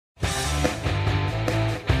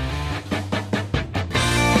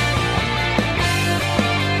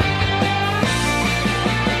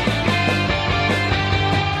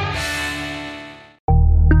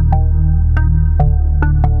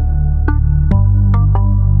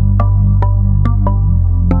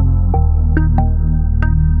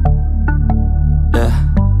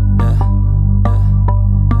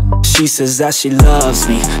She says that she loves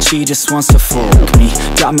me, she just wants to fuck me.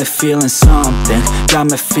 Got me feeling something, got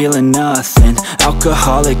me feeling nothing.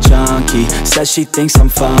 Alcoholic junkie, says she thinks I'm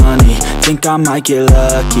funny. Think I might get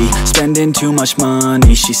lucky, spending too much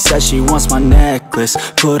money. She says she wants my necklace,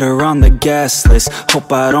 put her on the guest list.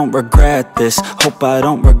 Hope I don't regret this, hope I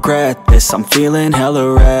don't regret this. I'm feeling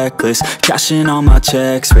hella reckless, cashing all my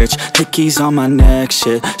checks rich. Hickeys on my neck,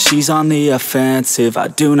 shit, she's on the offensive. I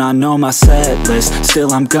do not know my set list,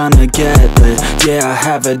 still I'm gonna get lit. Yeah, I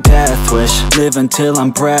have a death wish, live until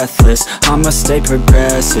I'm breathless. I'ma stay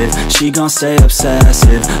progressive, she gon' stay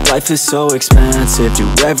obsessive. Life is so expensive, do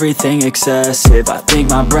everything excessive. I think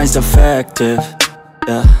my brain's defective,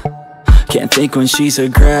 yeah. Can't think when she's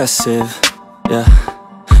aggressive, yeah.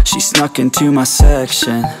 She snuck into my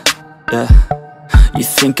section, yeah. You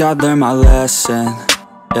think I'd learn my lesson,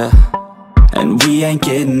 yeah. And we ain't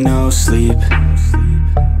getting no sleep.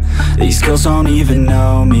 These girls don't even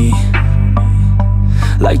know me.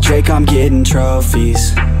 Like Drake, I'm getting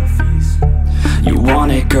trophies. You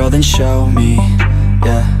want it, girl, then show me,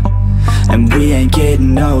 yeah. And we ain't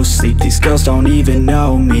getting no sleep. These girls don't even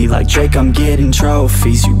know me. Like Drake, I'm getting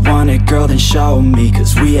trophies. You want it, girl, then show me.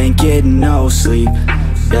 Cause we ain't getting no sleep,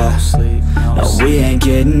 yeah. No, we ain't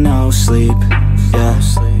getting no sleep, yeah.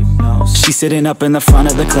 She's sitting up in the front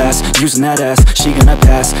of the class, using that ass, she gonna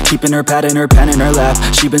pass. Keeping her pad and her pen in her lap.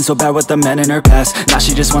 She been so bad with the men in her past. Now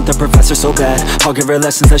she just want the professor so bad. I'll give her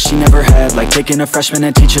lessons that she never had, like taking a freshman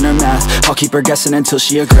and teaching her math. I'll keep her guessing until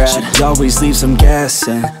she a grad. She always leaves them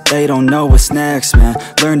guessing, they don't know what's next, man.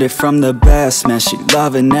 Learned it from the best, man. She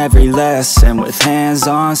loving every lesson, with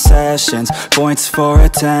hands-on sessions, points for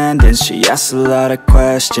attendance. She asks a lot of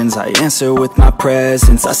questions, I answer with my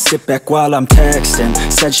presence. I sit back while I'm texting,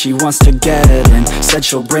 said she wants to get in, said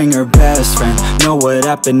she'll bring her best friend. Know what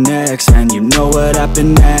happened next, man, you know what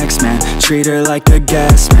happened next, man. Treat her like a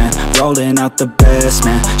guest, man, rolling out the best,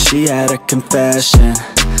 man. She had a confession,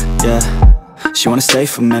 yeah. She wanna stay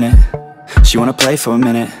for a minute, she wanna play for a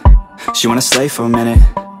minute, she wanna slay for a minute,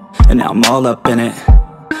 and now I'm all up in it.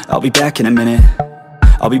 I'll be back in a minute,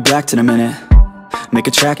 I'll be back in a minute, make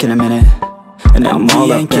a track in a minute, and now I'm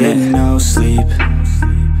all up in it. No sleep.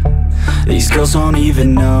 These girls don't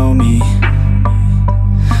even know me.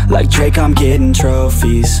 Like Drake, I'm getting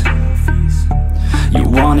trophies. You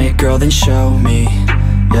want it, girl, then show me,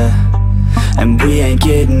 yeah. And we ain't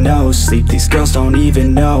getting no sleep. These girls don't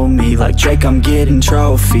even know me. Like Drake, I'm getting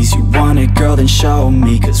trophies. You want it, girl, then show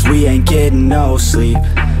me. Cause we ain't getting no sleep,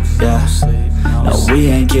 yeah. No, we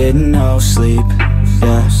ain't getting no sleep,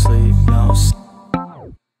 yeah.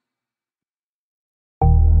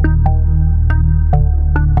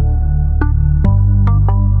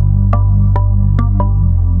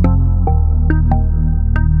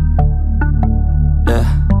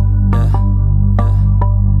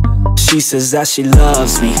 She says that she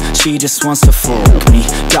loves me, she just wants to fuck me.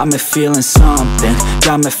 Got me feeling something,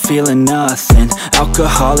 got me feeling nothing.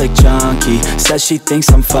 Alcoholic junkie, says she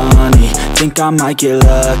thinks I'm funny. Think I might get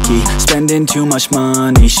lucky, spending too much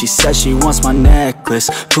money. She says she wants my necklace,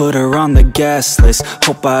 put her on the guest list.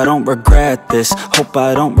 Hope I don't regret this, hope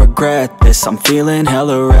I don't regret this. I'm feeling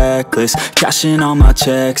hella reckless, cashing all my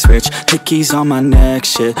checks rich. Hickeys on my neck,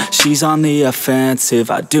 shit, she's on the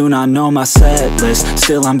offensive. I do not know my set list,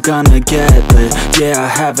 still I'm gonna get lit. Yeah, I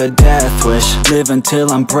have a death wish, live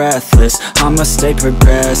until I'm breathless. I'ma stay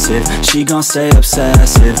progressive, she gon' stay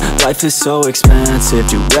obsessive. Life is so expensive,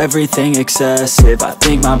 do everything excessive. I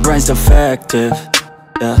think my brain's defective,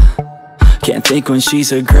 yeah. Can't think when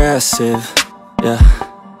she's aggressive, yeah.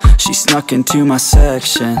 She snuck into my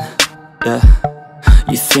section, yeah.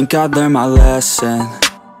 You think I'd learn my lesson,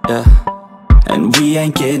 yeah. And we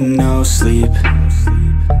ain't getting no sleep.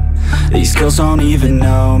 These girls don't even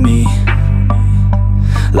know me.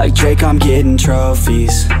 Like Drake, I'm getting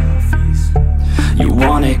trophies. You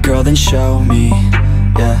want it, girl, then show me,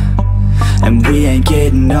 yeah. And we ain't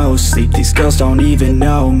getting no sleep. These girls don't even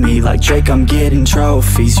know me. Like Drake, I'm getting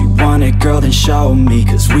trophies. You want it, girl, then show me.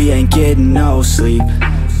 Cause we ain't getting no sleep,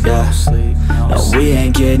 yeah. No, we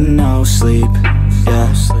ain't getting no sleep,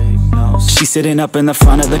 yeah. She's sitting up in the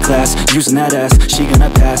front of the class, using that ass, she gonna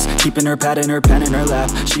pass. Keeping her pad and her pen in her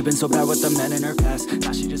lap. She been so bad with the men in her past.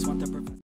 Now she just want the